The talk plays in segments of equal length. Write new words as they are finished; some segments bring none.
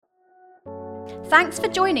Thanks for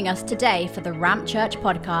joining us today for the Ramp Church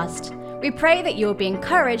podcast. We pray that you will be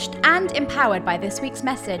encouraged and empowered by this week's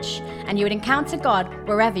message, and you would encounter God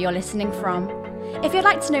wherever you're listening from. If you'd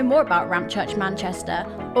like to know more about Ramp Church Manchester,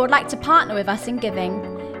 or would like to partner with us in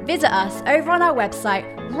giving, visit us over on our website,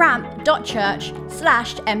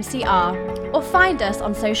 ramp.church/MCR, or find us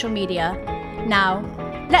on social media. Now,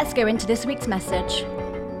 let's go into this week's message.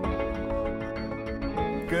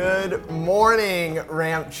 Good morning,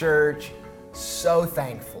 Ramp Church. So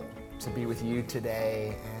thankful to be with you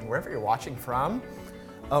today, and wherever you're watching from,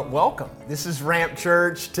 welcome. This is Ramp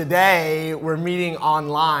Church. Today, we're meeting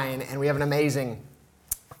online, and we have an amazing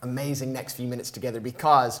next few minutes together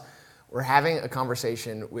because we're having a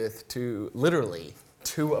conversation with literally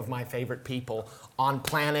two of my favorite people on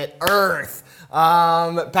planet Earth,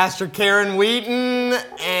 Pastor Karen Wheaton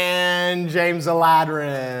and James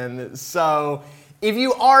Aladrin. So, if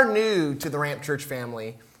you are new to the Ramp Church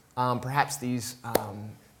family, perhaps these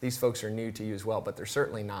folks are new to you as well, but they're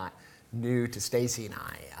certainly not new to Stacy and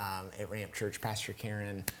I at Ramp Church. Pastor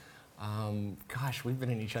Karen, we've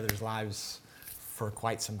been in each other's lives for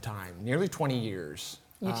quite some time, nearly 20 years.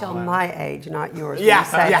 You tell my age, not yours. Yeah.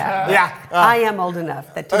 I am old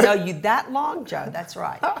enough that to know you that long, Joe. That's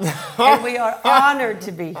right. And we are honored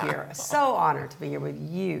to be here. So honored to be here with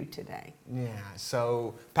you today. Yeah.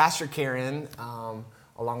 So Pastor Karen,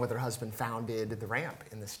 along with her husband, founded the Ramp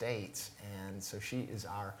in the States, and so she is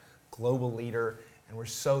our global leader, and we're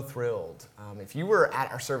so thrilled. If you were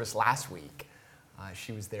at our service last week,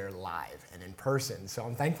 she was there live and in person. So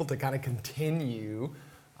I'm thankful to kind of continue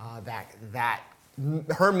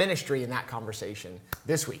her ministry in that conversation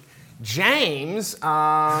this week. James,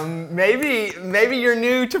 maybe you're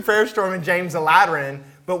new to Prayer Storm and James Aladrin,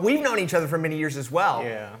 but we've known each other for many years as well.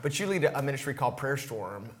 Yeah. But you lead a ministry called Prayer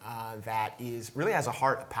Storm that really has a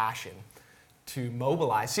heart, a passion to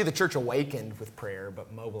mobilize, see the church awakened with prayer,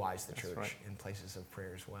 but mobilize the church in places of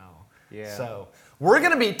prayer as well. Yeah. So we're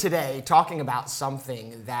going to be today talking about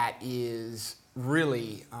something that is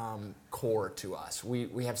really core to us.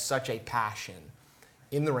 We have such a passion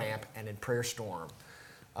in the Ramp and in Prayer Storm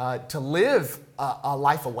to live a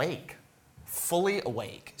life awake, fully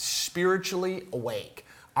awake, spiritually awake,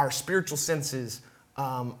 our spiritual senses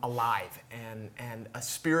alive, and a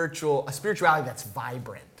spirituality that's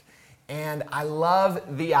vibrant. And I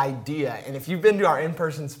love the idea, and if you've been to our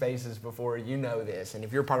in-person spaces before, you know this, and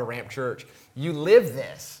if you're part of Ramp Church, you live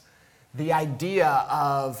this, the idea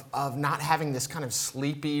of not having this kind of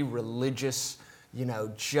sleepy, religious,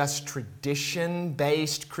 just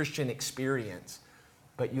tradition-based Christian experience,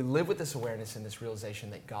 but you live with this awareness and this realization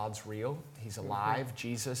that God's real, He's alive,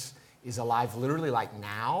 Jesus is alive literally like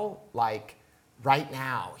now, like right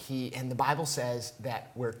now. And the Bible says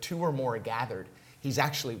that where two or more are gathered, He's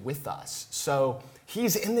actually with us. So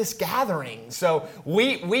He's in this gathering. So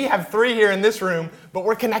we have three here in this room, but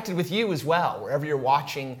we're connected with you as well, wherever you're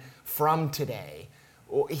watching from today.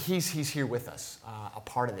 He's here with us, a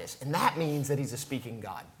part of this. And that means that He's a speaking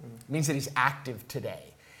God. It means that He's active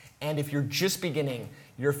today. And if you're just beginning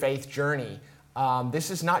your faith journey,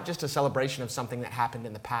 this is not just a celebration of something that happened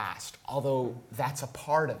in the past, although that's a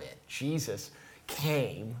part of it. Jesus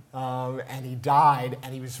came and He died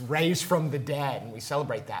and He was raised from the dead, and we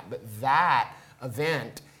celebrate that. But that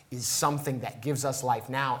event is something that gives us life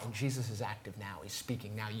now, and Jesus is active now. He's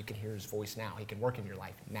speaking now. You can hear His voice now. He can work in your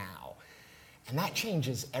life now. And that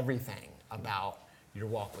changes everything about your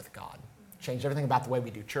walk with God. Changes everything about the way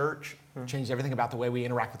we do church. Changes everything about the way we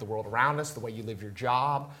interact with the world around us, the way you live your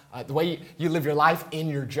job, the way you live your life in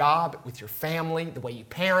your job, with your family, the way you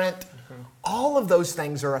parent. All of those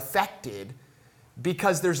things are affected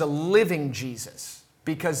because there's a living Jesus,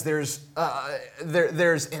 because there's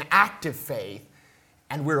an active faith,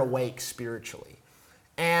 and we're awake spiritually.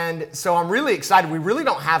 And so I'm really excited. We really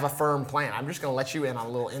don't have a firm plan. I'm just going to let you in on a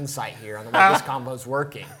little insight here on the way this combo's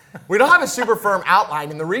working. We don't have a super firm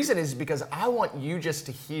outline, and the reason is because I want you just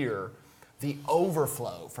to hear the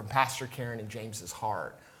overflow from Pastor Karen and James's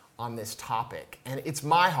heart on this topic. And it's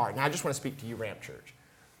my heart, and I just want to speak to you, Ramp Church.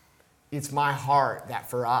 It's my heart that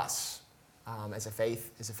for us, as a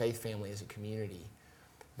faith family, as a community,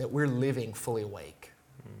 that we're living fully awake.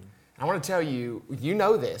 And I want to tell you, you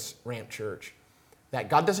know this, Ramp Church, that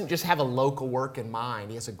God doesn't just have a local work in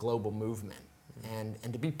mind, He has a global movement. And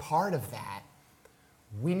to be part of that,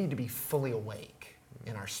 we need to be fully awake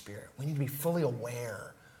in our spirit. We need to be fully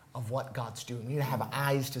aware of what God's doing. We need to have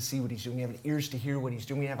eyes to see what He's doing. We have ears to hear what He's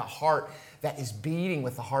doing. We have a heart that is beating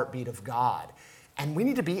with the heartbeat of God. And we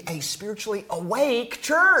need to be a spiritually awake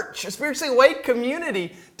church, a spiritually awake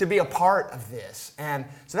community to be a part of this. And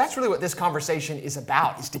so that's really what this conversation is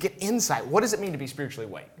about, is to get insight. What does it mean to be spiritually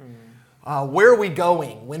awake? Where are we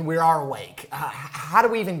going when we are awake? How do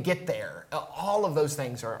we even get there? All of those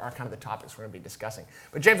things are kind of the topics we're going to be discussing.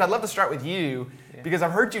 But James, I'd love to start with you because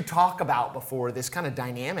I've heard you talk about before this kind of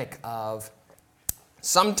dynamic of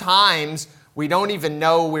sometimes we don't even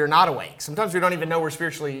know we're not awake. Sometimes we don't even know we're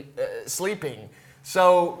spiritually sleeping.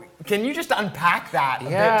 So can you just unpack that a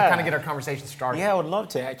bit to kind of get our conversation started? Yeah, I would love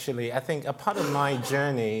to, actually. I think a part of my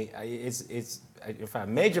journey is in fact,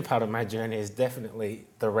 a major part of my journey is definitely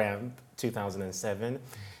the ramp, 2007.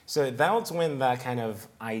 So that was when that kind of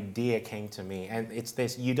idea came to me. And it's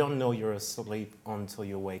this, you don't know you're asleep until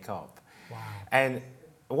you wake up. Wow. And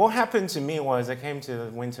what happened to me was I came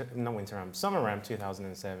to summer ramp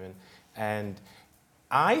 2007, and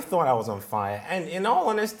I thought I was on fire. And in all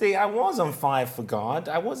honesty, I was on fire for God.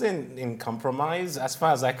 I wasn't in compromise as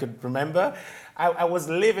far as I could remember. I was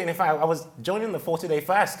living, in fact, I was joining the 40-day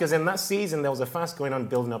fast because in that season, there was a fast going on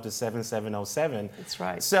building up to 7707. That's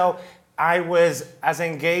right. So I was as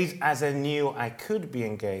engaged as I knew I could be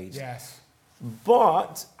engaged. Yes.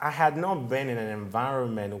 But I had not been in an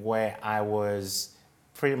environment where I was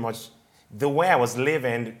pretty much, the way I was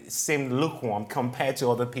living seemed lukewarm compared to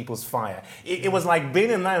other people's fire. It was like being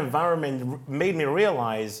in that environment made me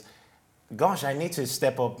realize, gosh, I need to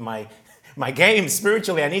step up my game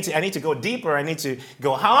spiritually. I need to go deeper. I need to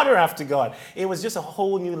go harder after God. It was just a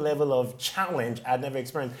whole new level of challenge I'd never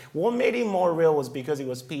experienced. What made it more real was because it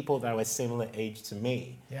was people that were similar age to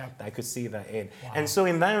me. Yeah. That I could see that in. Wow. And so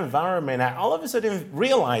in that environment, I all of a sudden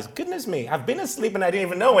realized, goodness me, I've been asleep and I didn't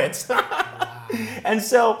even know it. Wow. And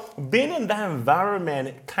so being in that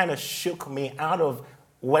environment kind of shook me out of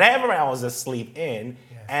whatever I was asleep in.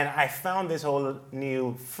 And I found this whole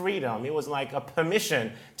new freedom. It was like a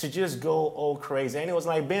permission to just go all crazy. And it was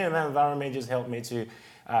like being in that environment just helped me to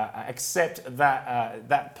accept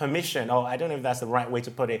that permission. Or I don't know if that's the right way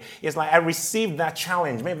to put it. It's like I received that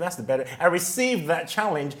challenge. Maybe that's the better. I received that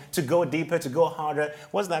challenge to go deeper, to go harder.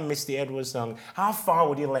 What's that Misty Edwards song? How far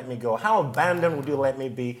would you let me go? How abandoned would you let me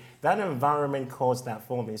be? That environment caused that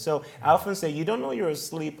for me. So I often say you don't know you're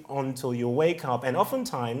asleep until you wake up. And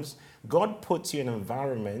oftentimes, God puts you in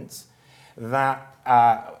environments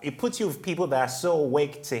that it puts you with people that are so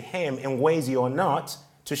awake to Him in ways you're not,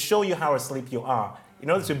 to show you how asleep you are, in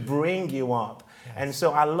order to bring you up. Yes. And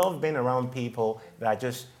so I love being around people that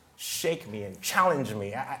just shake me and challenge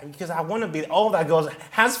me because I want to be all that God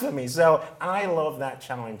has for me. So I love that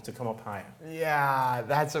challenge to come up higher. Yeah,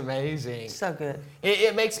 that's amazing. So good.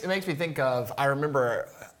 It makes me think of, I remember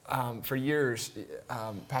for years,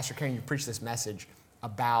 Pastor Karen, you preached this message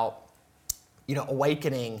about,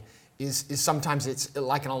 awakening is sometimes it's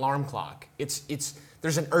like an alarm clock.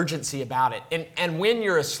 There's an urgency about it. And when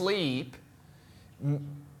you're asleep,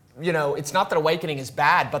 it's not that awakening is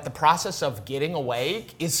bad, but the process of getting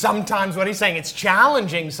awake is sometimes what he's saying. It's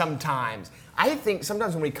challenging sometimes. I think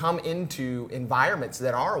sometimes when we come into environments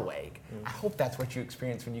that are awake, I hope that's what you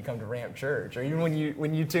experience when you come to Ramp Church, or even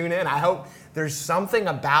when you tune in. I hope there's something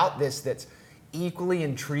about this that's equally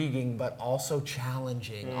intriguing but also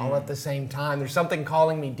challenging all at the same time. There's something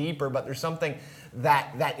calling me deeper, but there's something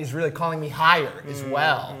that is really calling me higher as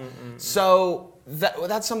well. So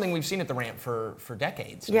that's something we've seen at the Ramp for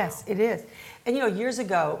decades now. Yes, it is. And years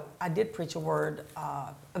ago, I did preach a word.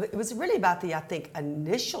 It was really about the, I think,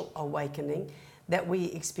 initial awakening that we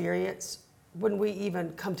experience when we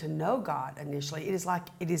even come to know God initially. It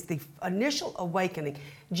is the initial awakening.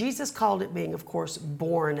 Jesus called it being, of course,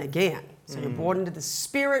 born again. So you're born into the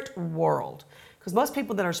spirit world. Because most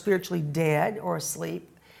people that are spiritually dead or asleep,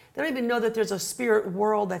 they don't even know that there's a spirit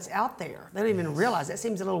world that's out there. They don't even realize. That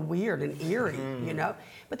seems a little weird and eerie,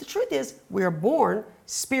 But the truth is, we are born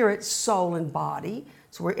spirit, soul, and body.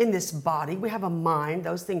 So we're in this body. We have a mind.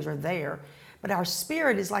 Those things are there. But our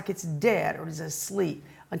spirit is like it's dead or is asleep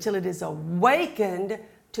until it is awakened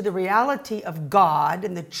to the reality of God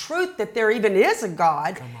and the truth that there even is a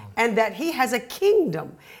God and that He has a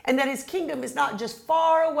kingdom, and that His kingdom is not just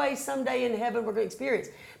far away someday in heaven we're going to experience,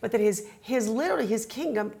 but that His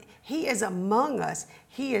kingdom, He is among us.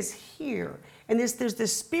 He is here. And there's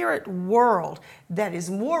this spirit world that is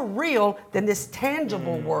more real than this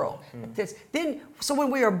tangible world. So when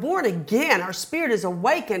we are born again, our spirit is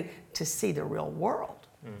awakened to see the real world.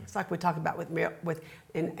 It's like we talk about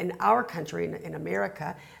in our country, in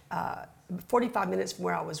America, 45 minutes from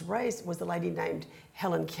where I was raised was the lady named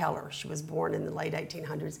Helen Keller. She was born in the late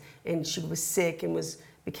 1800s, and she was sick and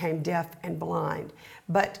became deaf and blind.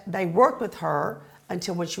 But they worked with her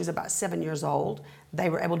until when she was about 7 years old. They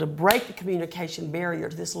were able to break the communication barrier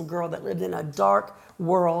to this little girl that lived in a dark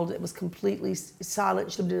world. It was completely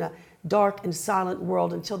silent. She lived in a dark and silent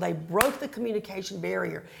world until they broke the communication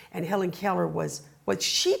barrier. And Helen Keller was, what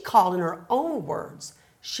she called in her own words,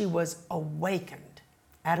 she was awakened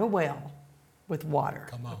at a well with water.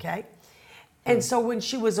 Okay? And so when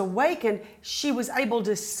she was awakened, she was able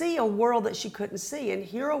to see a world that she couldn't see and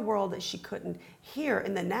hear a world that she couldn't hear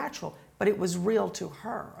in the natural, but it was real to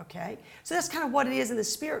her, okay? So that's kind of what it is in the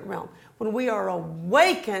spirit realm. When we are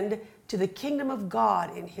awakened to the kingdom of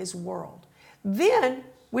God in his world, then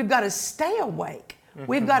we've got to stay awake.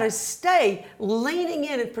 We've got to stay leaning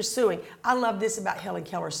in and pursuing. I love this about Helen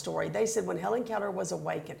Keller's story. They said when Helen Keller was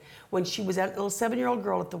awakened, when she was a little 7-year-old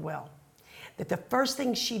girl at the well, that the first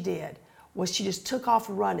thing she did was she just took off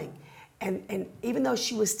running. And even though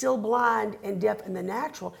she was still blind and deaf in the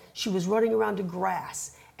natural, she was running around to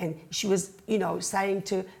grass. And she was, saying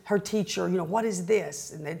to her teacher, what is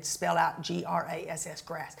this? And they'd spell out Grass,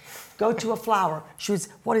 grass. Go to a flower. She was,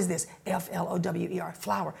 what is this? Flower,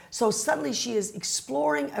 flower. So suddenly she is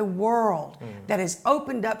exploring a world that is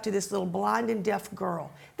opened up to this little blind and deaf girl.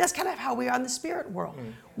 That's kind of how we are in the spirit world.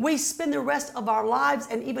 We spend the rest of our lives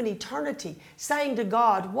and even eternity saying to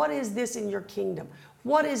God, what is this in your kingdom?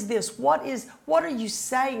 What is this? What are you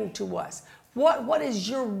saying to us? What is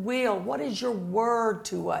your will? What is your word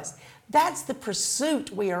to us? That's the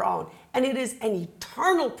pursuit we are on. And it is an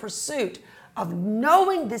eternal pursuit of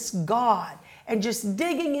knowing this God and just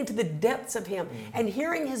digging into the depths of him and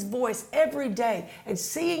hearing his voice every day and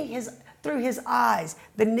seeing through his eyes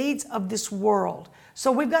the needs of this world.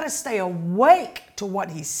 So we've got to stay awake to what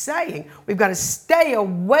he's saying. We've got to stay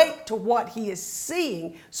awake to what he is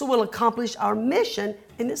seeing so we'll accomplish our mission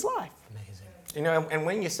in this life. And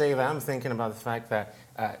when you say that, I'm thinking about the fact that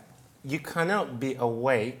you cannot be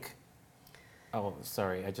awake. Oh,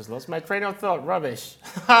 sorry, I just lost my train of thought. Rubbish.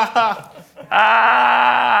 Come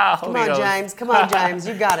on, James. Come on, James.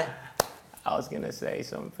 You got it. I was going to say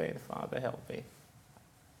something. Father, help me.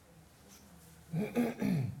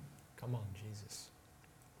 Come on, Jesus.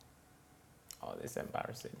 Oh, this is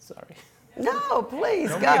embarrassing. Sorry. No, please,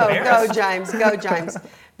 go, James. Go, James.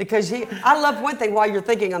 Because I love one thing while you're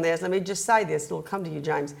thinking on this. Let me just say this. It'll come to you,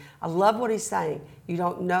 James. I love what he's saying. You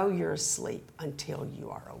don't know you're asleep until you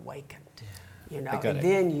are awakened. And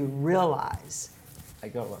then you realize. I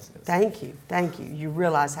got what I was going to say. Thank you. You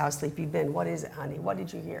realize how asleep you've been. What is it, honey? What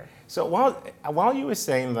did you hear? So while you were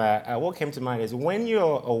saying that, what came to mind is when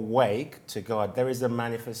you're awake to God, there is a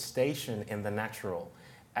manifestation in the natural.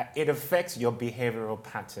 It affects your behavioral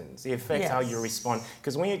patterns. It affects how you respond.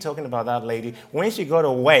 Because when you're talking about that lady, when she got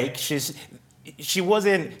awake, she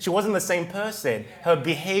wasn't the same person. Her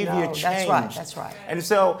behavior changed. That's right. And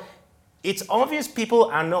so it's obvious people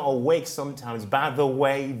are not awake sometimes by the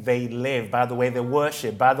way they live, by the way they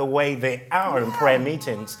worship, by the way they are in prayer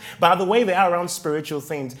meetings, by the way they are around spiritual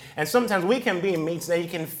things. And sometimes we can be in meetings and you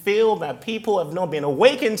can feel that people have not been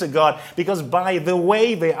awakened to God because by the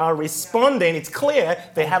way they are responding, it's clear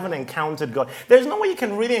they haven't encountered God. There's no way you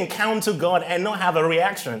can really encounter God and not have a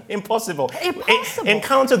reaction. Impossible.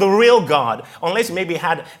 Encounter the real God, unless you maybe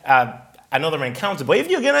had another encounter. But if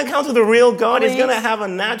you're going to encounter the real God, it's going to have a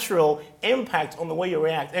natural impact on the way you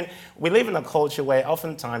react. And we live in a culture where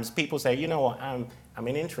oftentimes people say, you know what, I'm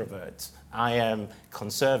an introvert. I am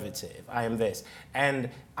conservative. I am this. And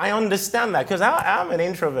I understand that because I'm an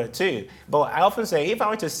introvert too. But I often say, if I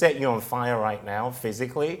were to set you on fire right now,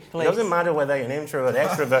 physically, it doesn't matter whether you're an introvert or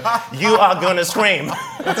extrovert, you are going to scream.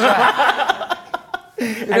 That's right.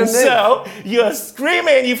 And so you're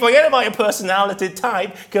screaming, you forget about your personality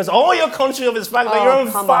type because all you're conscious of is the fact that you're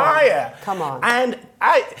on fire. Come on. And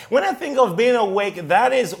when I think of being awake,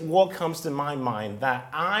 that is what comes to my mind, that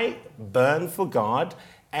I burn for God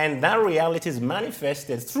and that reality is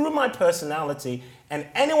manifested through my personality. And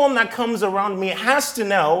anyone that comes around me has to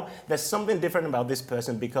know there's something different about this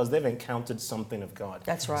person because they've encountered something of God.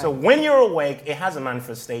 That's right. So when you're awake, it has a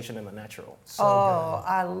manifestation in the natural. So good.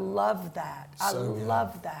 I love that. I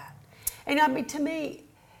love that. And I mean, to me,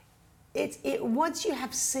 once you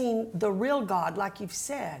have seen the real God, like you've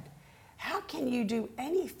said, how can you do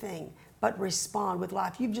anything but respond with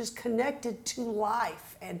life? You've just connected to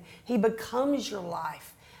life, and He becomes your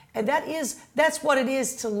life. And that's what it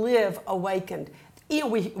is to live awakened. You know,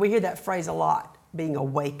 we hear that phrase a lot, being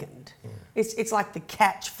awakened. It's like the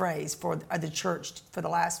catchphrase for the church for the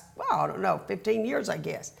last, 15 years, I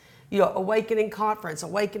guess. You know, awakening conference,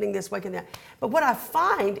 awakening this, awakening that. But what I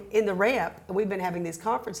find in the ramp, and we've been having these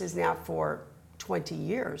conferences now for 20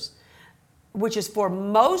 years, which is for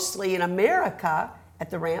mostly in America at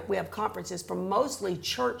the Ramp. We have conferences for mostly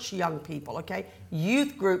church young people, okay?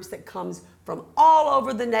 Youth groups that comes from all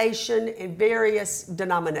over the nation in various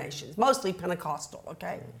denominations, mostly Pentecostal,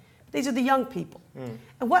 okay? These are the young people.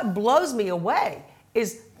 And what blows me away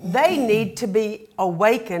is they need to be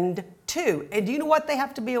awakened too. And do you know what they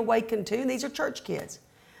have to be awakened to? And these are church kids.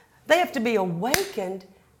 They have to be awakened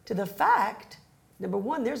to the fact, number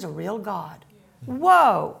one, there's a real God.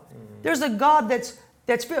 Whoa! There's a God that's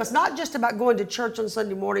real. It's not just about going to church on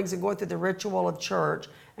Sunday mornings and going through the ritual of church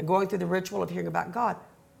and going through the ritual of hearing about God.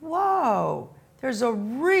 Whoa! There's a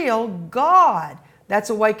real God. That's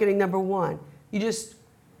awakening number one.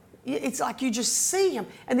 It's like you just see Him.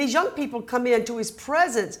 And these young people come into His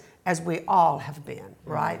presence, as we all have been,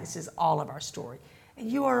 right? This is all of our story.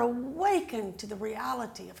 And you are awakened to the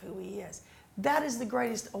reality of who He is. That is the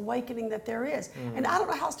greatest awakening that there is. And I don't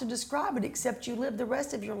know how else to describe it except you live the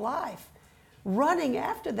rest of your life running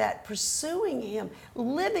after that, pursuing Him,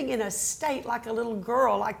 living in a state like a little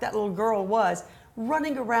girl, like that little girl was,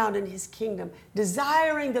 running around in His kingdom,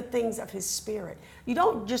 desiring the things of His Spirit.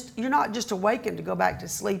 You're not just awakened to go back to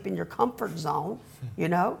sleep in your comfort zone, you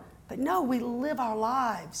know, but no, we live our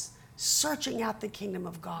lives searching out the kingdom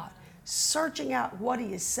of God, searching out what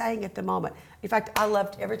He is saying at the moment. In fact, I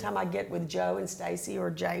loved every time I get with Joe and Stacy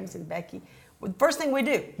or James and Becky. The first thing we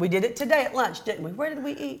do, we did it today at lunch, didn't we? Where did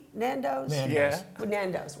we eat? Nando's? Nando's. Yeah. With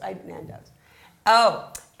Nando's. I ate at Nando's.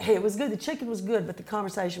 Oh, hey, it was good. The chicken was good, but the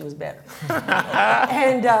conversation was better.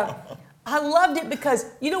 And I loved it because,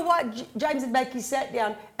 you know what? James and Becky sat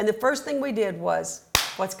down, and the first thing we did was,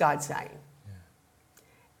 what's God saying? Yeah.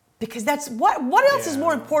 Because that's, what else is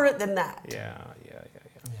more important than that? Yeah.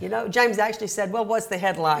 You know, James actually said, well, what's the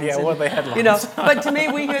headlines? Yeah, what are the headlines? You know, but to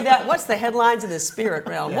me, we hear that, what's the headlines in the spirit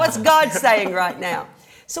realm? What's God saying right now?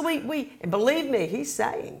 So and believe me, He's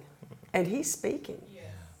saying, and He's speaking. Yeah.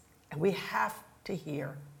 And we have to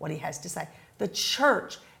hear what He has to say. The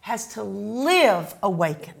church has to live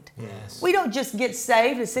awakened. Yes. We don't just get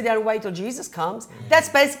saved and sit down and wait till Jesus comes. That's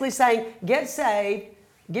basically saying, get saved,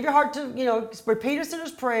 give your heart to, you know, repeat a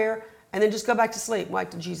sinner's prayer, and then just go back to sleep and wait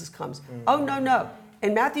till Jesus comes. Oh, no.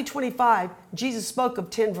 In Matthew 25, Jesus spoke of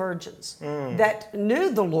 10 virgins that knew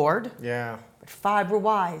the Lord, Yeah. but 5 were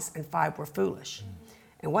wise and 5 were foolish.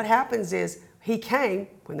 And what happens is He came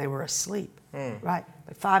when they were asleep, right?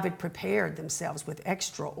 But 5 had prepared themselves with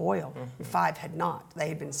extra oil, and 5 had not. They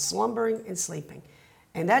had been slumbering and sleeping.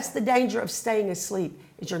 And that's the danger of staying asleep,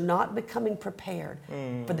 is you're not becoming prepared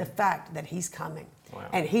for the fact that He's coming. Wow.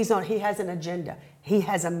 And He has an agenda. He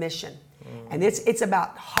has a mission. And it's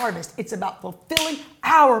about harvest. It's about fulfilling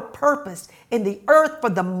our purpose in the earth for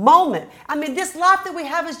the moment. I mean, this life that we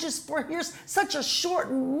have is just here's such a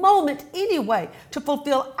short moment anyway to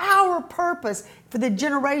fulfill our purpose for the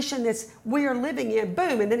generation that we are living in.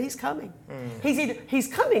 Boom, and then He's coming. He's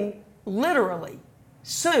coming literally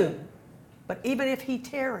soon. But even if He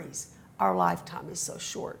tarries, our lifetime is so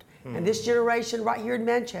short. And this generation right here in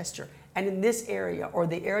Manchester and in this area, or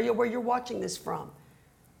the area where you're watching this from,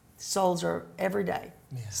 souls are every day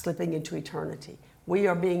slipping into eternity. We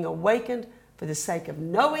are being awakened for the sake of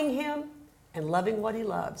knowing Him and loving what He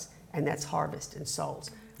loves, and that's harvest and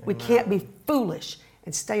souls. Amen. We can't be foolish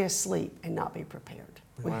and stay asleep and not be prepared.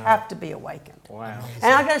 We have to be awakened. Wow.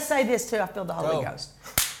 And I got to say this too, I feel the Holy Ghost.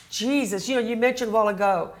 Jesus, you know, you mentioned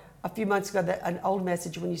a few months ago, that an old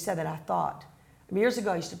message, when you said that, I thought, years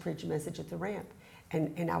ago I used to preach a message at the Ramp,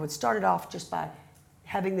 and I would start it off just by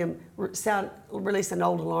having them release an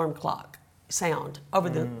old alarm clock sound over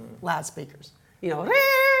the loudspeakers. You know,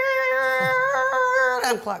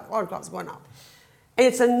 alarm clock's going off. And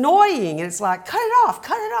it's annoying, and it's like, cut it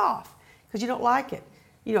off, because you don't like it.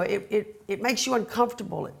 You know, it makes you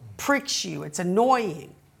uncomfortable. It pricks you. It's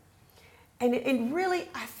annoying. And really,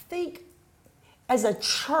 I think as a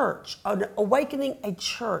church, awakening a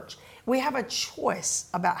church, we have a choice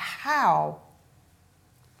about how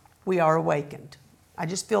we are awakened. I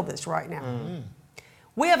just feel this right now.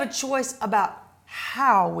 We have a choice about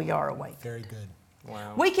how we are awakened. Very good.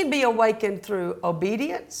 Wow. We can be awakened through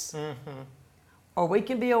obedience, or we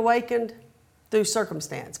can be awakened through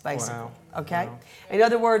circumstance, basically. Wow. Okay? Wow. In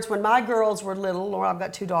other words, when my girls were little, Laura, I've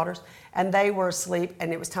got 2 daughters, and they were asleep,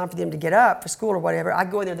 and it was time for them to get up for school or whatever, I'd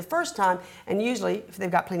go in there the first time, and usually, if they've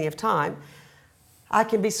got plenty of time, I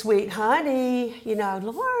can be sweet, honey, you know,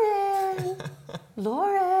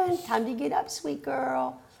 Lauren, time to get up, sweet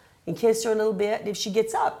girl, and kiss her a little bit. And if she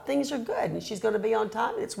gets up, things are good, and she's going to be on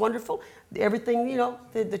time, and it's wonderful. Everything, you know,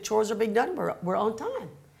 the chores are being done, we're on time.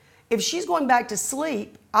 If she's going back to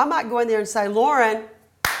sleep, I might go in there and say, Lauren,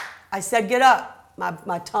 I said get up.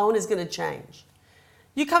 My tone is going to change.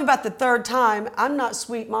 You come about the third time, I'm not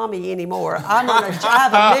sweet mommy anymore. I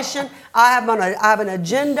have a mission, I have an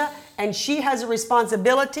agenda, and she has a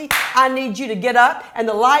responsibility. I need you to get up, and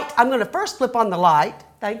the light, I'm going to first flip on the light.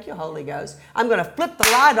 Thank you, Holy Ghost. I'm going to flip the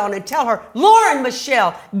light on and tell her, Lauren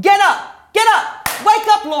Michelle, get up, wake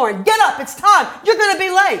up, Lauren, get up, it's time, you're going to be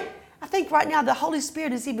late. I think right now the Holy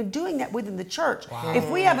Spirit is even doing that within the church. Wow. If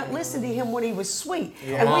we haven't listened to him when he was sweet,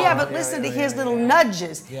 and we haven't listened to his little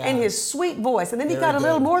nudges and his sweet voice, and then he got a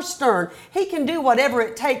little more stern, he can do whatever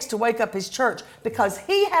it takes to wake up his church because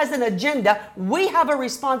he has an agenda. We have a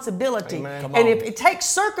responsibility. And if it takes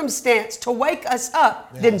circumstance to wake us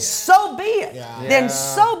up, then so be it. Then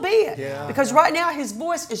so be it. Because right now his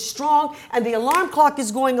voice is strong and the alarm clock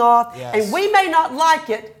is going off, and we may not like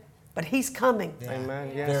it, but he's coming.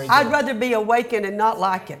 Amen. Yes. I'd rather be awakened and not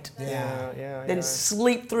like it than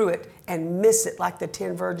sleep through it and miss it like the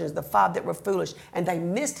 10 virgins, the 5 that were foolish, and they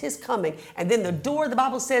missed his coming. And then the door, the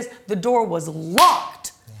Bible says, the door was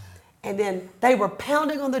locked. And then they were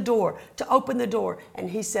pounding on the door to open the door. And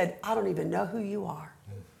he said, I don't even know who you are.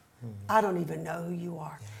 I don't even know who you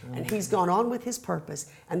are. And he's gone on with his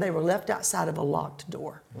purpose, and they were left outside of a locked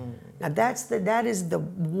door. Now that is the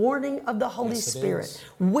warning of the Holy Spirit.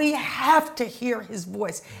 We have to hear his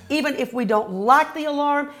voice. Even if we don't like the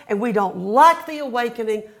alarm and we don't like the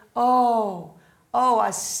awakening,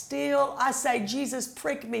 I say, Jesus,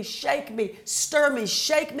 prick me, shake me, stir me,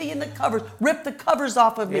 shake me in the covers, rip the covers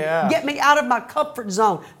off of me, get me out of my comfort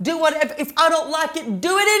zone. Do whatever. If I don't like it,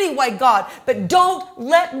 do it anyway, God. But don't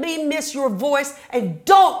let me miss your voice and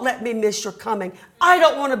don't let me miss your coming. I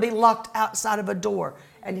don't want to be locked outside of a door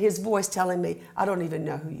and his voice telling me, I don't even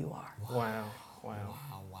know who you are. Wow.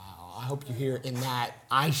 I hope you hear in that,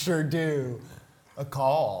 I sure do, a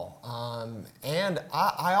call. And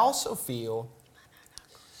I also feel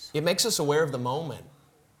it makes us aware of the moment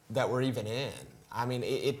that we're even in. I mean,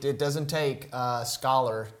 it doesn't take a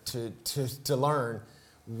scholar to learn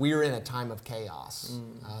we're in a time of chaos.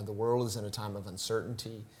 The world is in a time of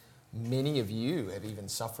uncertainty. Many of you have even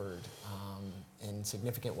suffered in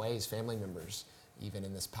significant ways, family members, even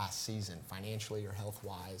in this past season, financially or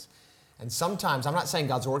health-wise. And sometimes, I'm not saying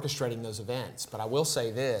God's orchestrating those events, but I will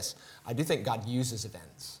say this, I do think God uses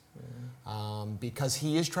events. Because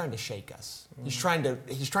he is trying to shake us. He's trying to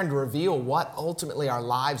reveal what ultimately our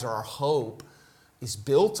lives or our hope is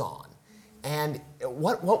built on. And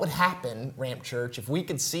what would happen, Ramp Church, if we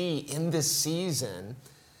could see in this season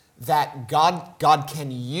that God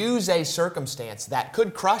can use a circumstance that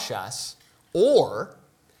could crush us, or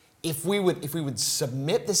if we would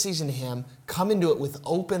submit the season to him, come into it with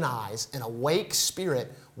open eyes, an awake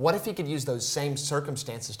spirit. What if he could use those same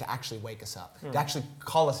circumstances to actually wake us up, to actually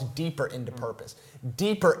call us deeper into purpose,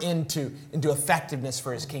 deeper into effectiveness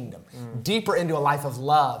for his kingdom, deeper into a life of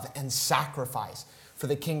love and sacrifice for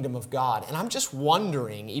the kingdom of God? And I'm just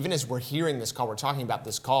wondering, even as we're hearing this call, we're talking about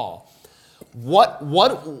this call,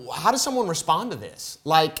 how does someone respond to this?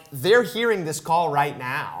 Like, they're hearing this call right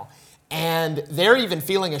now, and they're even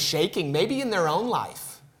feeling a shaking, maybe in their own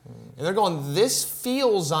life. And they're going, this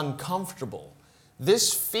feels uncomfortable.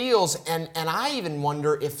 This feels, and I even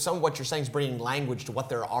wonder if some of what you're saying is bringing language to what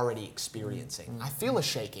they're already experiencing. I feel a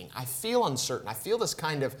shaking. I feel uncertain. I feel this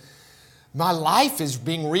kind of, my life is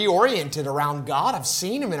being reoriented around God. I've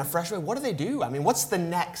seen him in a fresh way. What do they do? I mean, what's the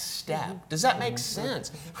next step? Does that make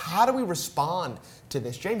sense? How do we respond to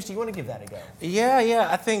this? James, do you want to give that a go? Yeah.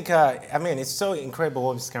 I think, it's so incredible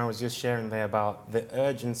what Karen was just sharing there about the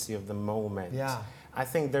urgency of the moment. Yeah. I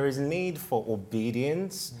think there is need for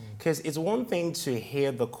obedience, because it's one thing to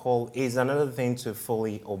hear the call, is another thing to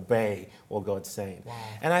fully obey what God's saying. Wow.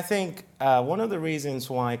 And I think one of the reasons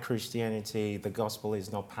why Christianity, the gospel, is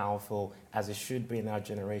not powerful as it should be in our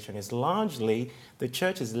generation is largely the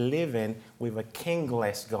church is living with a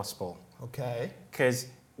kingless gospel. Okay. Because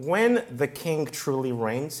when the king truly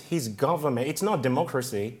reigns, his government, it's not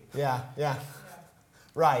democracy. Yeah.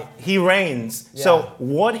 Right. He reigns. Yeah. So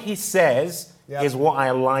what he says is what I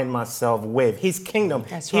align myself with. His kingdom,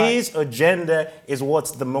 his agenda is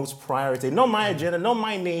what's the most priority. Not my agenda, not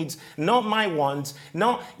my needs, not my wants,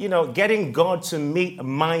 not, getting God to meet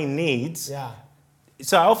my needs. Yeah.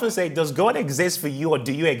 So I often say, does God exist for you or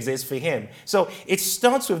do you exist for him? So it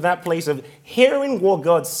starts with that place of hearing what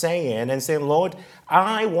God's saying and saying, Lord,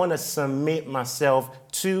 I want to submit myself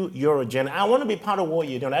to your agenda. I want to be part of what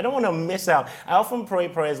you're doing. I don't want to miss out. I often pray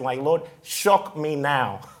prayers like, Lord, shock me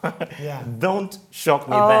now. Don't shock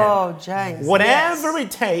me then. Oh, James. Whatever it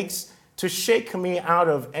takes to shake me out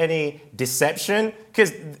of any deception.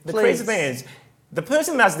 Because the crazy thing is, The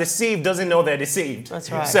person that's deceived doesn't know they're deceived.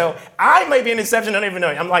 That's right. So I may be in deception, I don't even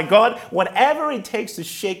know it. I'm like, God, whatever it takes to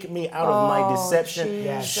shake me out of my deception,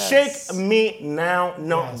 Jesus. shake me now,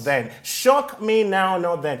 not then. Shock me now,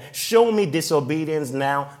 not then. Show me disobedience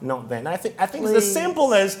now, not then. I think it's as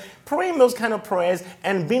simple as praying those kind of prayers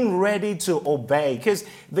and being ready to obey. Because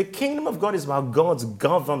the kingdom of God is about God's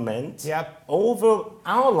government over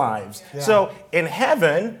our lives. Yeah. So in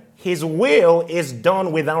heaven, His will is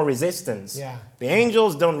done without resistance. Yeah. The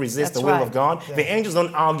angels don't resist the will of God. Yeah. The angels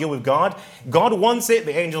don't argue with God. God wants it,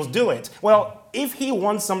 the angels do it. Well, if He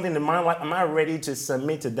wants something in my life, am I ready to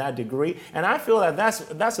submit to that degree? And I feel that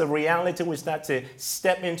that's a reality we start to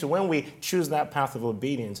step into when we choose that path of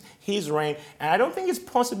obedience. His reign. And I don't think it's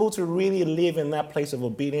possible to really live in that place of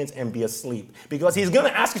obedience and be asleep. Because He's going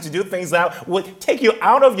to ask you to do things that will take you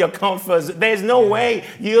out of your comfort zone. There's no way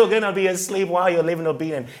you're going to be asleep while you're living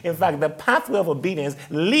obedient. In fact, the pathway of obedience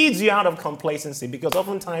leads you out of complacency because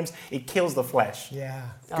oftentimes it kills the flesh. Yeah.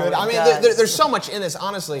 Good. I mean, there's so much in this,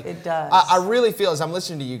 honestly. It does. I really feel, as I'm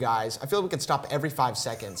listening to you guys, I feel we could stop every 5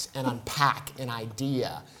 seconds and unpack an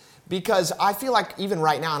idea. Because I feel like even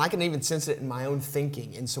right now, and I can even sense it in my own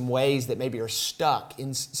thinking in some ways that maybe are stuck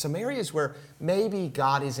in some areas where maybe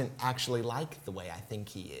God isn't actually like the way I think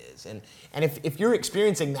He is. And if you're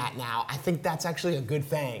experiencing that now, I think that's actually a good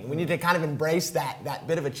thing. We need to kind of embrace that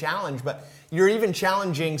bit of a challenge. But you're even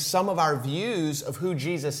challenging some of our views of who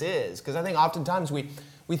Jesus is. Because I think oftentimes we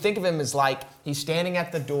think of Him as like He's standing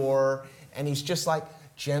at the door and He's just like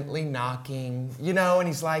gently knocking, and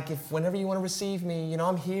He's like, whenever you want to receive me,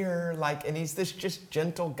 I'm here, and He's this just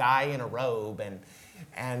gentle guy in a robe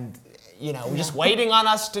and just waiting on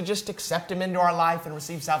us to just accept Him into our life and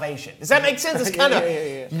receive salvation. Does that make sense? It's kind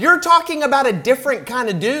of, you're talking about a different kind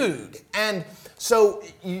of dude. And so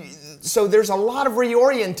there's a lot of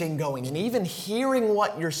reorienting going, and even hearing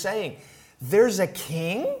what you're saying. There's a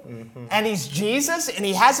king, and He's Jesus, and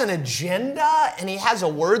He has an agenda, and He has a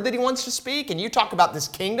word that He wants to speak, and you talk about this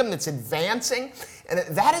kingdom that's advancing, and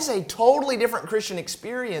that is a totally different Christian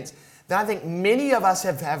experience that I think many of us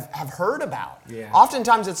have heard about. Yeah.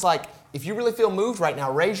 Oftentimes it's like, if you really feel moved right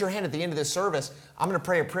now, raise your hand at the end of this service. I'm going to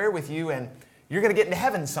pray a prayer with you, and you're going to get into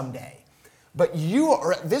heaven someday. But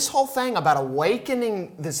this whole thing about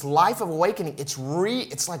awakening, this life of awakening, it's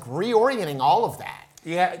like reorienting all of that.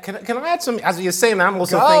 Yeah, can I add something? As you're saying, I'm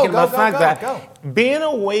also thinking about the fact that being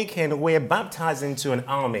awakened, we're baptized into an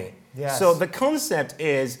army. Yes. So the concept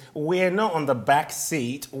is we're not on the back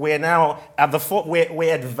seat. We're now at the front.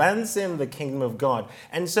 We're advancing the kingdom of God.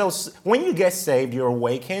 And so when you get saved, you're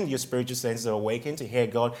awakened. Your spiritual senses are awakened to hear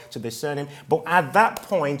God, to discern Him. But at that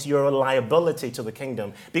point, you're a liability to the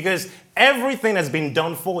kingdom because everything has been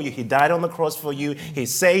done for you. He died on the cross for you. He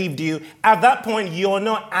saved you. At that point, you're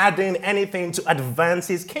not adding anything to advance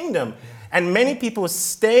His kingdom. And many people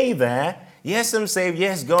stay there. Yes, I'm saved.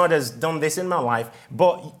 Yes, God has done this in my life.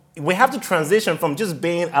 But we have to transition from just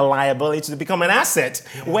being a liability to become an asset,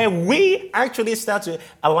 where we actually start to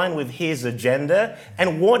align with His agenda,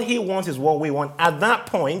 and what He wants is what we want. At that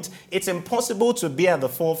point, it's impossible to be at the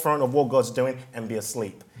forefront of what God's doing and be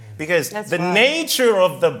asleep. Because nature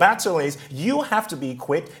of the battle is you have to be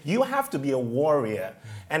equipped, you have to be a warrior.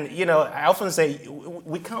 And, I often say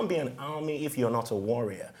we can't be an army if you're not a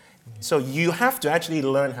warrior. So you have to actually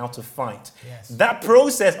learn how to fight. Yes. That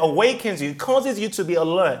process awakens you, causes you to be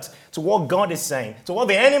alert to what God is saying, to what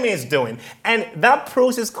the enemy is doing. And that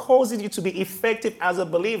process causes you to be effective as a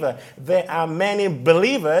believer. There are many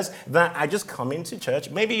believers that are just coming to church.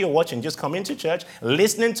 Maybe you're watching, just coming to church,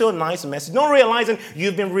 listening to a nice message, not realizing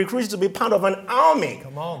you've been recruited to be part of an army.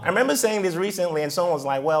 Come on. I remember saying this recently, and someone was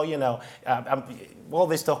like, well, all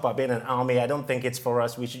this talk about being an army, I don't think it's for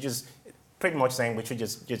us. We should just, pretty much saying we should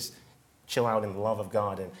just chill out in the love of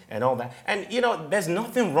God and all that. And, there's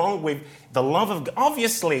nothing wrong with the love of God.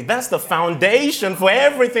 Obviously, that's the foundation for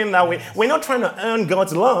everything that we're not trying to earn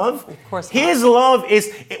God's love. Of course not. His love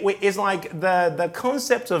is like the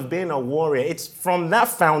concept of being a warrior. It's from that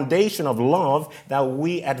foundation of love that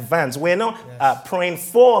we advance. We're not praying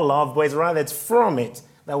for love, but it's from it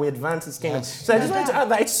that we advance His kingdom. Yes. So I just wanted to add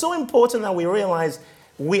that it's so important that we realize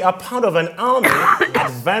we are part of an army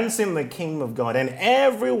advancing the kingdom of God, and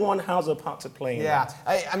everyone has a part to play in that.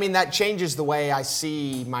 I mean, that changes the way I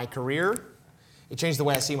see my career. It changes the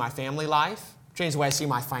way I see my family life. It changes the way I see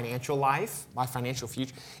my financial life, my financial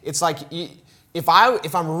future. It's like, if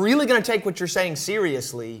I'm really going to take what you're saying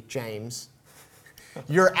seriously, James,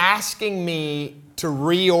 you're asking me to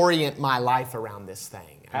reorient my life around this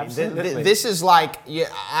thing. Absolutely. This is like,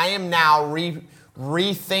 I am now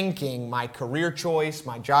rethinking my career choice,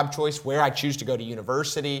 my job choice, where I choose to go to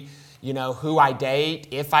university, who I date,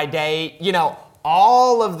 if I date,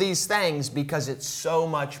 all of these things because it's so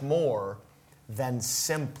much more than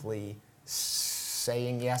simply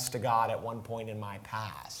saying yes to God at one point in my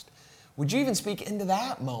past. Would you even speak into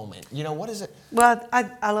that moment? What is it? Well,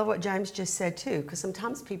 I love what James just said too, because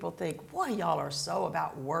sometimes people think, boy, y'all are so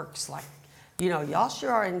about works. Like, y'all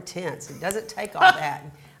sure are intense. It doesn't take all that.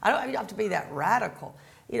 I don't have to be that radical.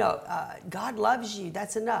 God loves you.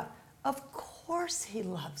 That's enough. Of course he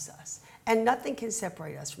loves us. And nothing can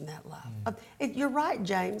separate us from that love. You're right,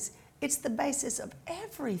 James. It's the basis of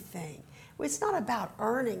everything. It's not about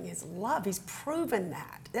earning his love. He's proven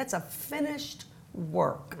that. That's a finished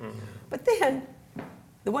work. But then,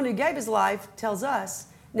 the one who gave his life tells us,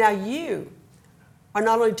 now you are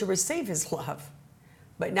not only to receive his love,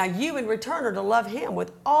 but now you in return are to love him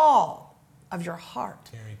with all of your heart,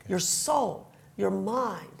 your soul, your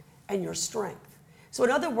mind, and your strength. So in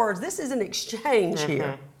other words, this is an exchange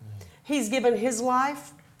here. He's given his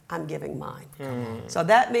life, I'm giving mine. So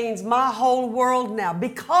that means my whole world now,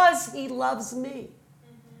 because he loves me,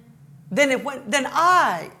 then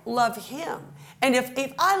I love him. And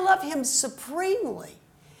if I love him supremely,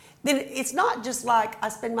 then it's not just like I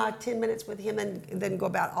spend my 10 minutes with him and then go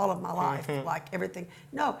about all of my life, like everything.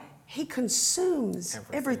 No, he consumes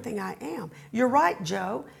everything I am. You're right,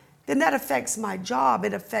 Joe. Then that affects my job.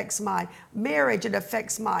 It affects my marriage. It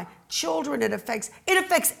affects my children. It affects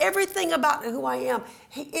everything about who I am.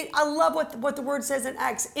 I love what the word says in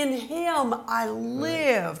Acts. In him I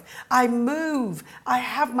live, I move, I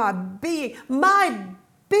have my being. My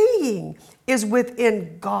being is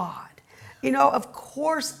within God. Of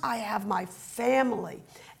course I have my family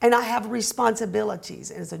and I have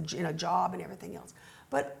responsibilities as in a job and everything else.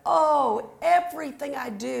 But everything I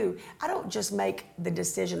do, I don't just make the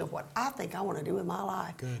decision of what I think I want to do with my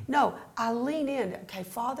life. Good. No, I lean in. Okay,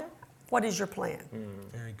 Father, what is your plan?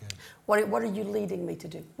 Very good. What are you leading me to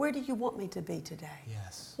do? Where do you want me to be today?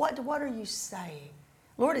 Yes. What are you saying?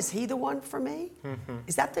 Lord, is he the one for me?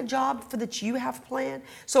 Is that the job that you have planned?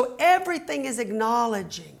 So everything is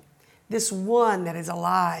acknowledging this one that is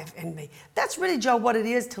alive in me. That's really, Joe, what it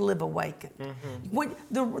is to live awakened. When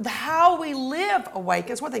how we live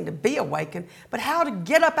awakened, it's one thing to be awakened, but how to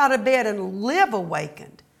get up out of bed and live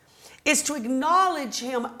awakened is to acknowledge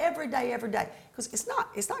him every day. Because it's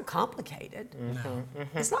not complicated.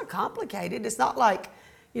 It's not complicated. It's not like,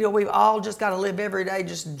 we've all just got to live every day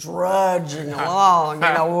just drudging along,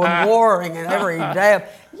 warring and every day.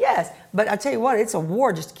 Yes, but I tell you what, it's a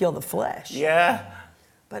war just to kill the flesh. Yeah.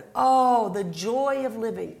 But the joy of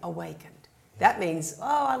living awakened. That means,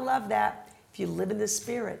 I love that. If you live in the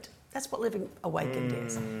Spirit, that's what living awakened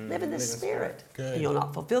is. Live in the Spirit. Good. And you'll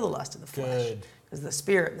not fulfill the lust of the flesh. Good. Because the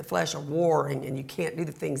Spirit and the flesh are warring and you can't do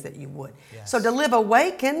the things that you would. Yes. So to live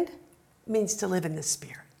awakened means to live in the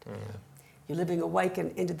Spirit. You're living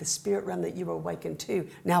awakened into the spirit realm that you were awakened to.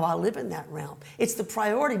 Now I live in that realm. It's the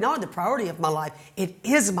priority, not only the priority of my life, it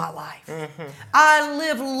is my life. I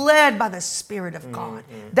live led by the Spirit of God.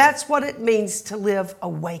 That's what it means to live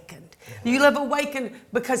awakened. You live awakened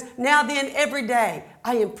because now then every day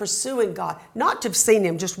I am pursuing God. Not to have seen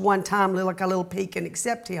him just one time, like a little peek and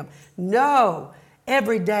accept him. No.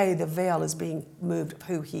 Every day the veil is being moved of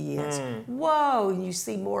who he is. Whoa, you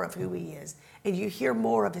see more of who he is. And you hear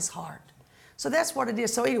more of his heart. So that's what it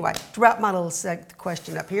is. So anyway, to wrap my little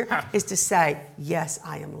question up here is to say, yes,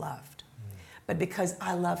 I am loved. But because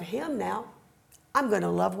I love him now, I'm going to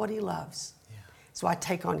love what he loves. Yeah. So I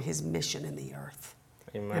take on his mission in the earth.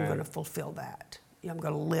 Amen. I'm going to fulfill that. I'm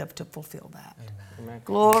going to live to fulfill that. Amen.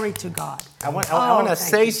 Glory to God. I want to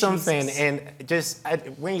say you, something, Jesus. and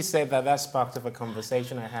when you said that sparked up a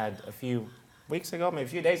conversation I had a few weeks ago, maybe a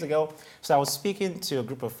few days ago. So I was speaking to a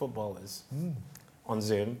group of footballers on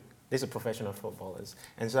Zoom. These are professional footballers.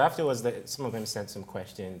 And so afterwards, some of them sent some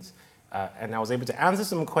questions, and I was able to answer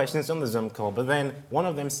some questions on the Zoom call. But then one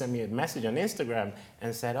of them sent me a message on Instagram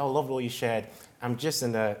and said, loved what you shared. I'm just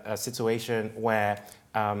in a situation where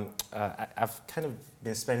I've kind of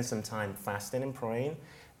been spending some time fasting and praying,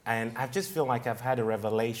 and I just feel like I've had a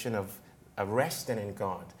revelation of resting in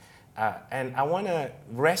God. And I want to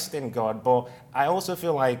rest in God, but I also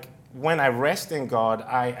feel like when I rest in God,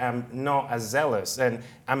 I am not as zealous. And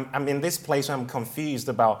I'm in this place where I'm confused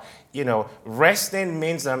about, resting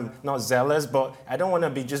means I'm not zealous, but I don't want to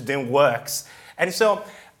be just doing works. And so,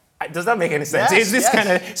 does that make any sense? Yes, Is this yes,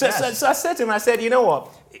 kind of so I said to him, you know what?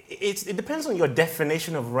 It depends on your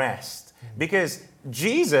definition of rest. Because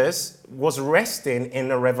Jesus was resting in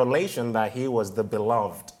the revelation that he was the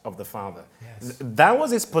beloved of the Father. Yes. That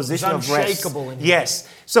was his position of rest. Unshakable in him. Yes.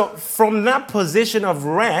 So from that position of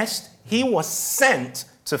rest, he was sent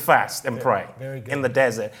to fast and pray very good. in the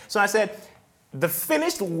desert. So I said, the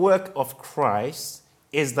finished work of Christ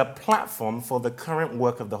is the platform for the current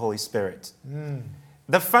work of the Holy Spirit.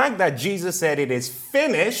 The fact that Jesus said it is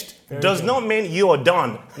finished does not mean you are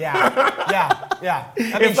done. Yeah.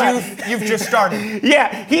 That means you've just started.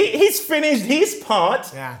 Yeah, he's finished his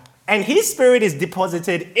part. Yeah. And his spirit is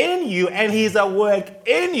deposited in you, and he's at work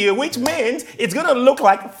in you, which means it's going to look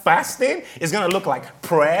like fasting. It's going to look like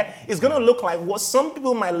prayer. It's going to look like what some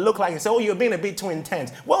people might look like and say, oh, you're being a bit too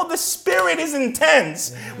intense. Well, the spirit is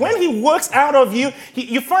intense. When he works out of you,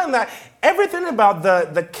 you find that everything about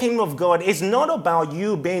the kingdom of God is not about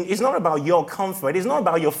you being, it's not about your comfort. It's not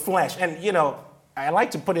about your flesh. And, you know, I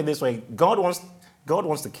like to put it this way. God wants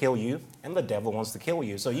to kill you, and the devil wants to kill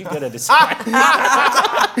you. So you got to decide.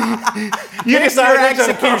 You decide your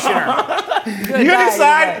executioner. You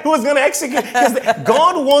decide who's going to execute. Because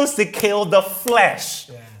God wants to kill the flesh.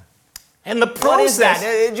 Yeah. And the process. What is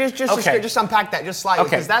that? Just unpack that just slightly,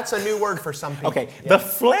 Okay. because that's a new word for some people. Okay, the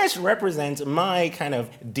flesh represents my kind of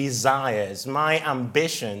desires, my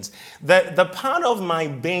ambitions, the part of my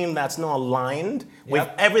being that's not aligned with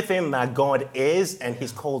everything that God is and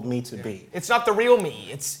He's called me to be. It's not the real me.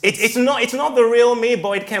 It's not the real me,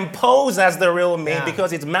 but it can pose as the real me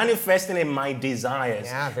because it's manifesting in my desires.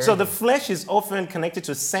 Yeah, so the flesh is often connected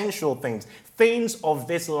to sensual things of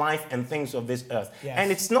this life and things of this earth. Yes.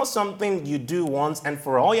 And it's not something you do once and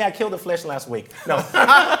for all. Oh yeah, I killed the flesh last week. No.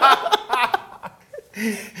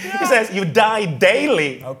 He says you die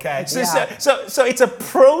daily. Okay. So it's a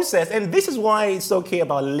process, and this is why it's okay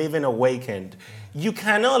about living awakened. You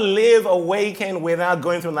cannot live awakened without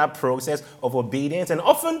going through that process of obedience. And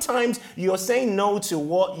oftentimes you're saying no to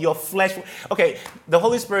what your flesh. Okay, the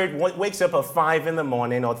Holy Spirit wakes up at 5 in the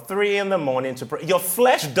morning or 3 in the morning to pray. Your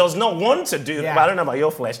flesh does not want to do that. But I don't know about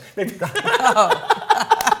your flesh. Maybe.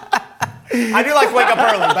 I do like to wake up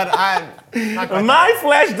early, but my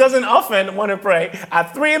flesh doesn't often want to pray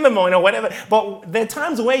at 3 in the morning or whatever. But there are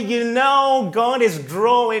times where you know God is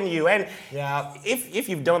drawing you. And if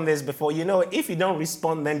you've done this before, you know if you don't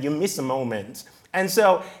respond, then you miss a moment. And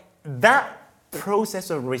so that process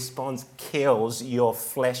of response kills your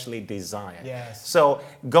fleshly desire. Yes. So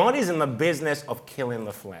God is in the business of killing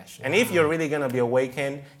the flesh. And if you're really going to be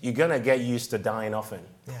awakened, you're going to get used to dying often.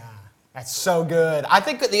 Yeah. That's so good. I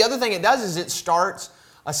think that the other thing it does is it starts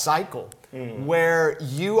a cycle where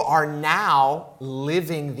you are now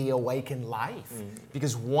living the awakened life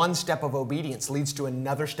because one step of obedience leads to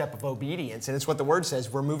another step of obedience. And it's what the word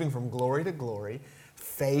says. We're moving from glory to glory,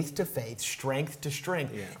 faith to faith, strength to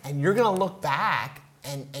strength. Yeah. And you're going to look back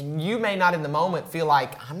and you may not in the moment feel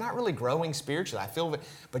like, I'm not really growing spiritually.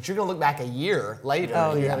 But you're going to look back a year later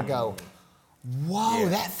and you're going to go, whoa,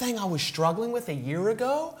 that thing I was struggling with a year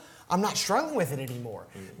ago, I'm not struggling with it anymore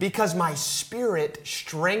because my spirit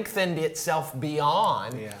strengthened itself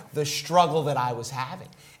beyond the struggle that I was having.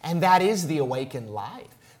 And that is the awakened life.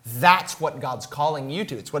 That's what God's calling you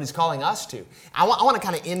to. It's what He's calling us to. I want to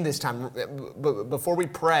kind of end this time before we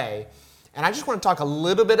pray. And I just want to talk a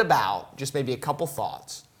little bit about just maybe a couple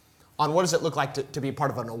thoughts on what does it look like to be a part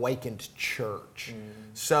of an awakened church.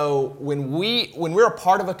 So when we're a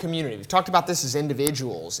part of a community, we've talked about this as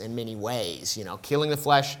individuals in many ways, you know, killing the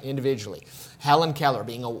flesh individually. Helen Keller,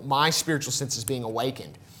 my spiritual sense is being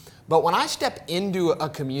awakened. But when I step into a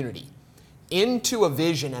community, into a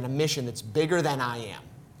vision and a mission that's bigger than I am,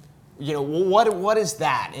 you know, what is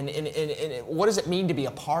that? And what does it mean to be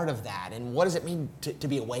a part of that? And what does it mean to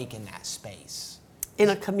be awake in that space? In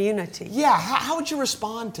a community. Yeah, how would you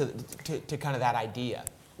respond to kind of that idea?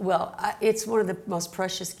 Well, it's one of the most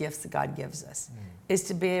precious gifts that God gives us, is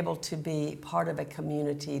to be able to be part of a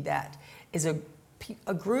community that is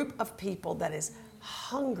a group of people that is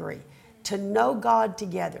hungry to know God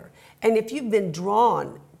together. And if you've been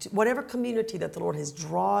drawn to whatever community that the Lord has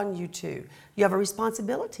drawn you to, you have a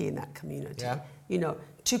responsibility in that community. Yeah. You know,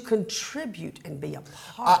 to contribute and be a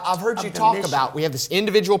part. I've heard you talk about, we have this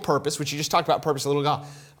individual purpose, which you just talked about purpose a little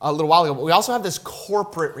while ago, but we also have this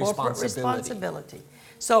corporate responsibility.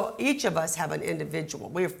 So each of us have an individual.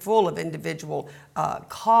 We're full of individual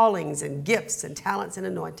callings and gifts and talents and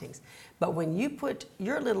anointings. But when you put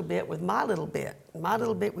your little bit with my little bit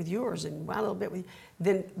with yours, and my little bit with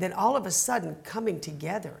you, then all of a sudden coming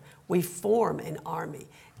together, we form an army.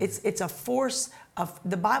 It's a force of,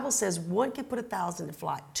 the Bible says 1 can put 1,000 to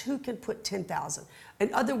flight, 2 can put 10,000.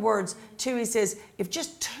 In other words, 2, he says, if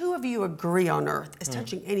just 2 of you agree on earth as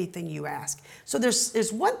touching anything you ask. So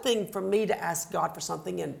there's one thing for me to ask God for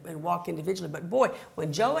something and walk individually, but boy,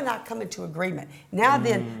 when Joe and I come into agreement, now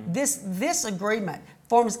then this agreement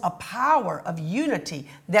forms a power of unity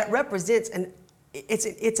that represents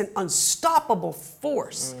it's an unstoppable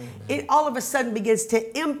force. It all of a sudden begins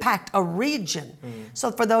to impact a region.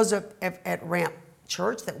 So for those at Ramp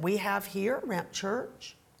Church that we have here, Ramp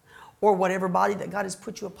Church, or whatever body that God has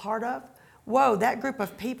put you a part of, whoa, that group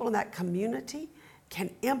of people in that community can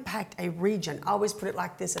impact a region. I always put it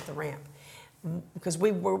like this at the Ramp, because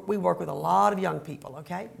we work with a lot of young people,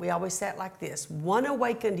 okay? We always say it like this: one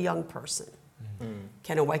awakened young person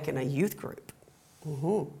can awaken a youth group.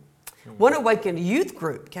 One awakened youth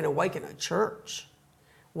group can awaken a church.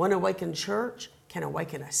 One awakened church can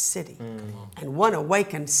awaken a city. And one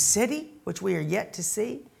awakened city, which we are yet to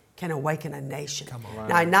see, can awaken a nation.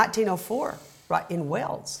 Now, in 1904, right in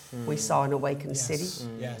Wales, we saw an awakened city.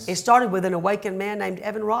 Yes. It started with an awakened man named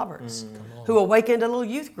Evan Roberts, who awakened a little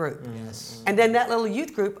youth group. And then that little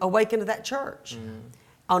youth group awakened that church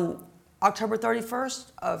on October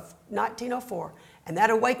 31st of 1904. And that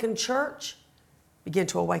awakened church began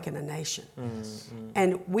to awaken a nation.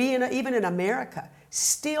 And we, even in America,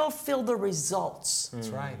 still feel the results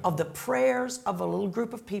of the prayers of a little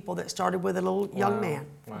group of people that started with a little young man,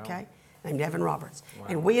 okay, named Evan Roberts.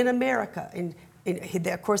 And we in America,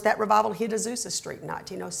 of course, that revival hit Azusa Street in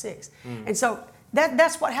 1906. And so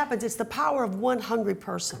that's what happens. It's the power of one hungry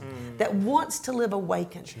person that wants to live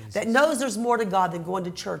awakened, that knows there's more to God than going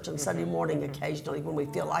to church on Sunday morning occasionally when we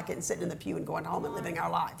feel like it, and sitting in the pew and going home and living our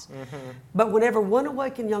lives. But whenever one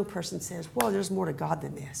awakened young person says, well, there's more to God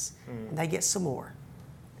than this, and they get some more,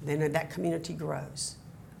 then that community grows.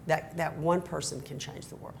 That one person can change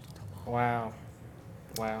the world. Wow.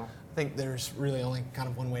 I think there's really only kind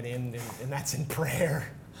of one way to end, and that's in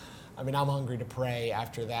prayer. I mean, I'm hungry to pray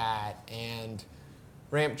after that. And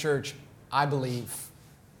Ramp Church, I believe,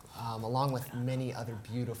 along with many other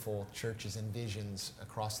beautiful churches and visions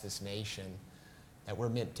across this nation, that we're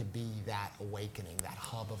meant to be that awakening, that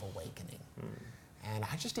hub of awakening. And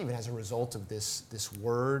I just, even as a result of this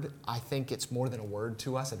word, I think it's more than a word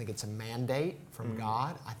to us. I think it's a mandate from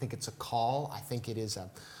God. I think it's a call. I think it is a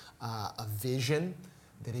vision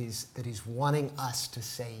that he's wanting us to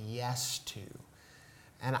say yes to.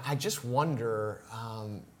 And I just wonder,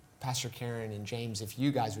 Pastor Karen and James, if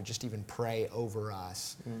you guys would just even pray over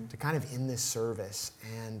us to kind of end this service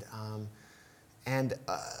and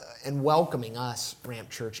welcoming us,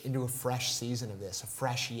 Ramp Church, into a fresh season of this, a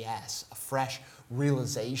fresh yes, a fresh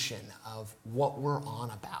realization of what we're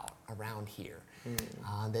on about around here.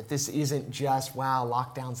 That this isn't just, wow,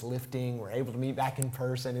 lockdown's lifting, we're able to meet back in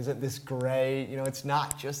person, isn't this great? You know, it's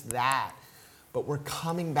not just that, but we're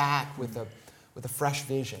coming back with a fresh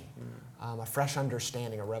vision, a fresh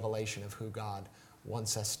understanding, a revelation of who God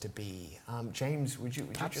wants us to be. James, would you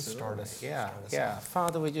just start us? Yeah.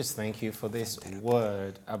 Father, we just thank you for this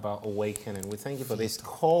word about awakening. We thank you for this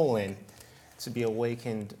calling to be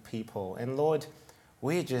awakened people. And Lord,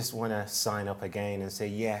 we just want to sign up again and say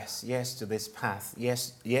yes to this path,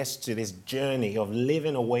 yes to this journey of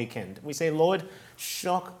living awakened. We say, Lord,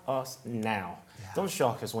 shock us now. Don't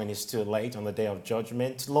shock us when it's too late on the day of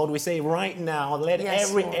judgment. Lord, we say right now, let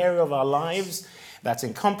every area of our lives that's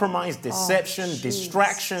in compromise, deception,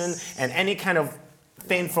 distraction, and any kind of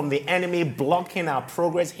thing from the enemy blocking our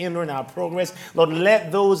progress, hindering our progress, Lord,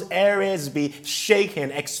 let those areas be shaken,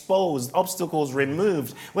 exposed, obstacles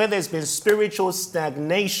removed. Where there's been spiritual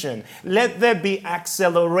stagnation, let there be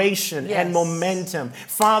acceleration and momentum.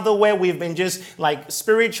 Father, where we've been just like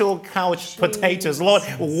spiritual couch potatoes, Lord,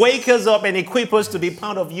 wake us up and equip us to be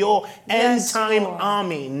part of your end time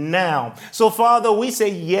army now. So Father, we say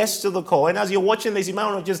yes to the call. And as you're watching this, you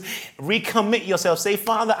might want to just recommit yourself. Say,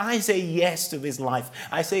 Father, I say yes to this life.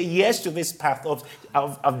 I say yes to this path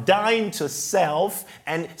of dying to self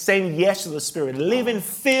and saying yes to the Spirit, living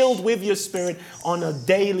filled with your Spirit on a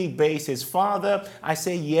daily basis. Father, I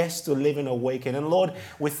say yes to living awakened. And Lord,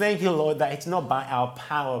 we thank you, Lord, that it's not by our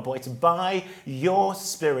power, but it's by your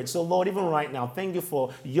Spirit. So Lord, even right now, thank you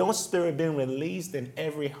for your Spirit being released in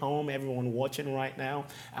every home, everyone watching right now,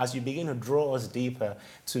 as you begin to draw us deeper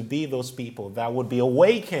to be those people that would be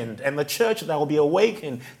awakened, and the church that will be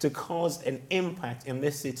awakened to cause an impact in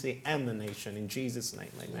this city and the nation. In Jesus'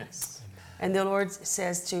 name, amen. Yes. And the Lord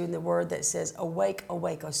says too in the word that says, awake,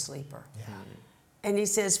 awake, O sleeper. Yeah. And he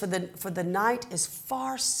says, for the night is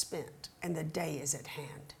far spent and the day is at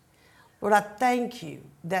hand. Lord, I thank you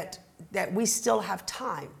that we still have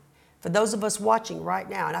time. For those of us watching right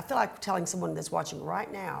now, and I feel like telling someone that's watching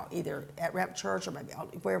right now, either at Ramp Church or maybe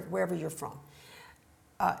wherever you're from,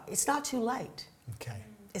 it's not too late. Okay.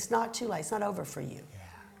 It's not too late. It's not over for you.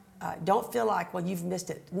 Don't feel like, well, you've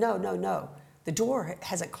missed it. No. The door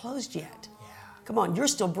hasn't closed yet. Yeah. Come on, you're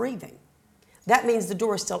still breathing. That means the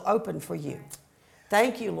door is still open for you.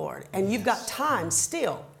 Thank you, Lord. And you've got time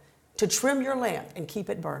still to trim your lamp and keep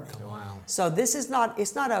it burning. Wow. So this is not,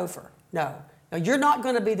 it's not over. No. No, you're not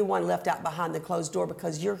going to be the one left out behind the closed door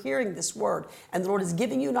because you're hearing this word and the Lord is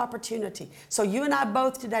giving you an opportunity. So you and I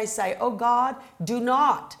both today say, oh God, do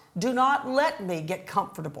not let me get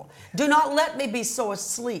comfortable. Do not let me be so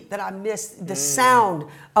asleep that I miss the sound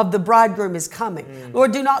of the bridegroom is coming.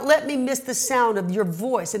 Lord, do not let me miss the sound of your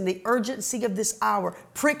voice and the urgency of this hour.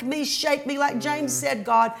 Prick me, shake me, like James said,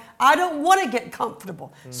 God. I don't want to get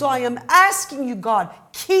comfortable. So I am asking you, God,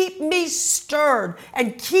 keep me stirred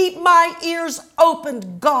and keep my ears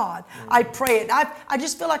open, God. I pray it. I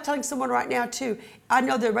just feel like telling someone right now, too, I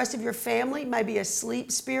know the rest of your family may be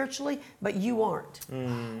asleep spiritually, but you aren't.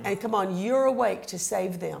 And come on, you're awake to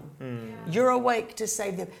save them. You're awake to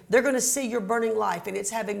save them. They're going to see your burning life, and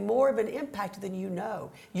it's having more of an impact than you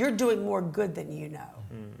know. You're doing more good than you know.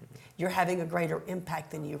 You're having a greater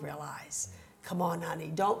impact than you realize. Come on,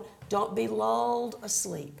 honey. Don't be lulled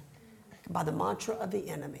asleep by the mantra of the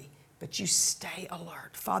enemy, but you stay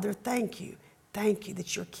alert. Father, thank you. Thank you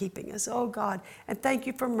that you're keeping us. Oh, God, and thank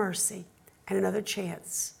you for mercy and another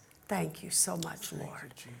chance. Thank you so much,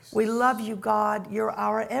 Lord. We love you, God. You're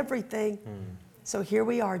our everything. So here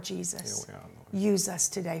we are, Jesus. Here we are, Lord. Use us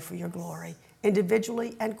today for your glory,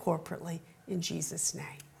 individually and corporately, in Jesus' name.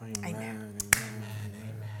 Amen.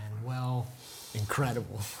 Well,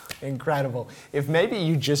 incredible. Incredible. If maybe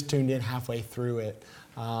you just tuned in halfway through it,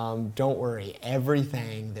 don't worry.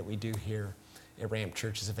 Everything that we do here at Ramp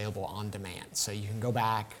Church is available on demand. So you can go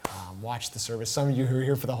back, watch the service. Some of you who are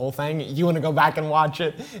here for the whole thing, you want to go back and watch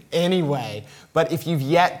it anyway. But if you've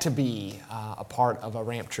yet to be a part of a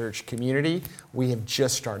Ramp Church community, we have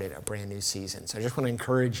just started a brand new season. So I just want to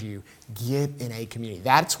encourage you, get in a community.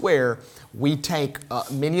 That's where we take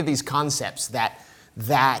many of these concepts that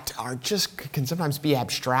are just can sometimes be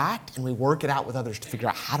abstract, and we work it out with others to figure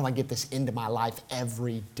out, how do I get this into my life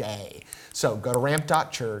every day? So go to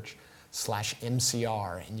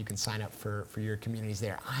ramp.church/MCR, and you can sign up for your communities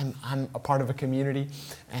there. I'm a part of a community,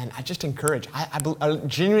 and I just encourage, I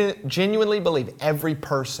genuinely believe every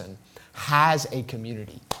person has a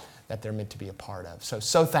community that they're meant to be a part of.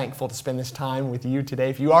 So thankful to spend this time with you today.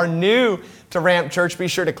 If you are new to Ramp Church, be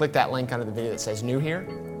sure to click that link under the video that says new here.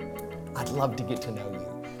 I'd love to get to know you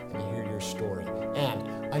and hear your story. And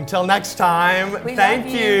until next time,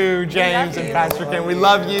 thank you, James and Pastor Ken. We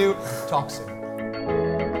love you. Talk soon.